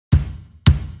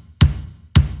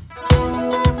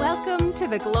Welcome to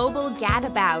the Global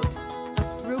Gadabout,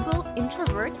 a frugal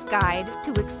introvert's guide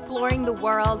to exploring the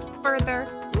world further,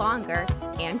 longer,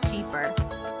 and cheaper.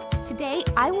 Today,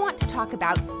 I want to talk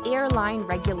about airline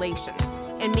regulations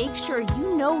and make sure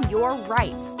you know your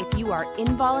rights if you are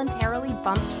involuntarily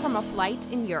bumped from a flight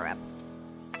in Europe.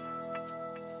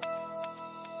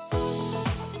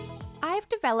 I've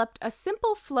developed a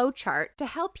simple flowchart to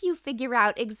help you figure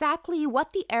out exactly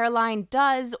what the airline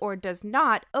does or does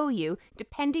not owe you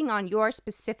depending on your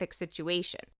specific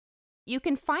situation. You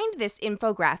can find this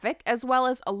infographic, as well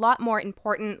as a lot more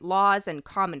important laws and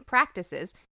common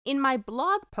practices, in my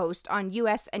blog post on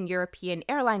US and European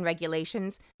airline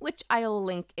regulations, which I'll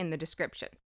link in the description.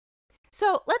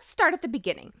 So let's start at the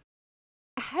beginning.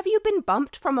 Have you been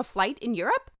bumped from a flight in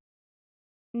Europe?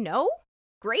 No?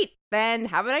 Great, then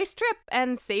have a nice trip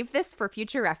and save this for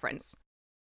future reference.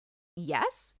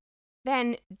 Yes?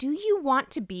 Then do you want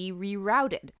to be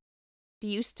rerouted? Do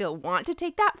you still want to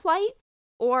take that flight?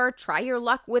 Or try your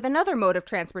luck with another mode of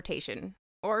transportation?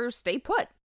 Or stay put?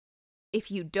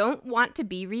 If you don't want to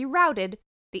be rerouted,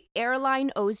 the airline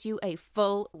owes you a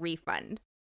full refund.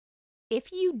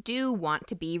 If you do want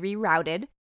to be rerouted,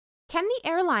 can the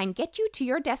airline get you to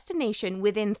your destination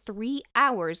within 3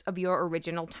 hours of your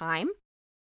original time?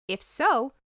 If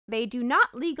so, they do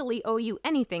not legally owe you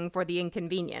anything for the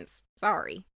inconvenience.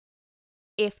 Sorry.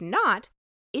 If not,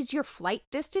 is your flight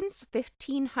distance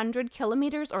 1,500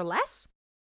 kilometers or less?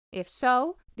 If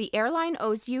so, the airline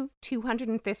owes you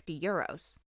 250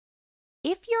 euros.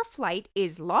 If your flight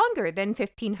is longer than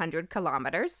 1,500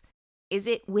 kilometers, is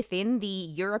it within the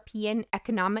European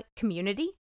Economic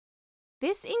Community?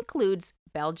 This includes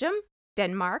Belgium,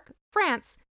 Denmark,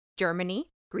 France, Germany,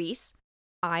 Greece,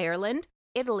 Ireland,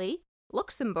 Italy,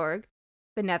 Luxembourg,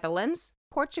 the Netherlands,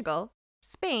 Portugal,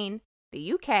 Spain,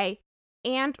 the UK,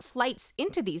 and flights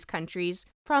into these countries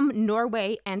from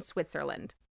Norway and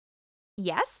Switzerland.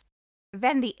 Yes?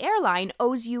 Then the airline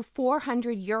owes you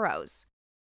 400 euros.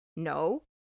 No?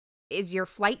 Is your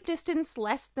flight distance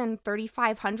less than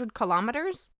 3,500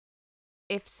 kilometers?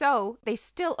 If so, they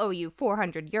still owe you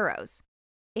 400 euros.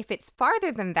 If it's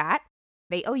farther than that,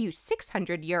 they owe you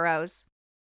 600 euros.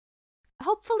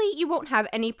 Hopefully you won't have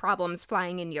any problems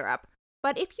flying in Europe,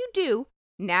 but if you do,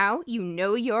 now you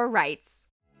know your rights.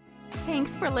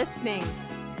 Thanks for listening.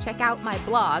 Check out my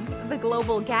blog,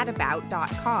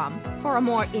 theglobalgadabout.com, for a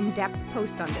more in-depth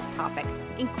post on this topic,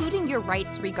 including your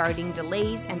rights regarding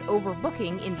delays and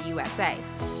overbooking in the USA,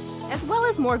 as well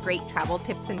as more great travel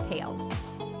tips and tales.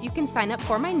 You can sign up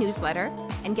for my newsletter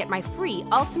and get my free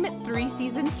Ultimate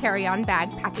 3-Season Carry-On Bag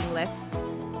Packing List.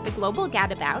 The Global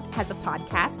Gadabout has a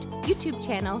podcast, YouTube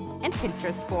channel, and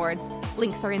Pinterest boards.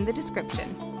 Links are in the description.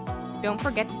 Don't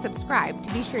forget to subscribe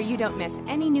to be sure you don't miss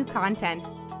any new content.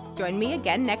 Join me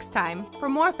again next time for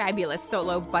more fabulous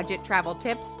solo budget travel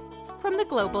tips from the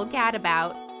Global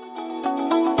Gadabout.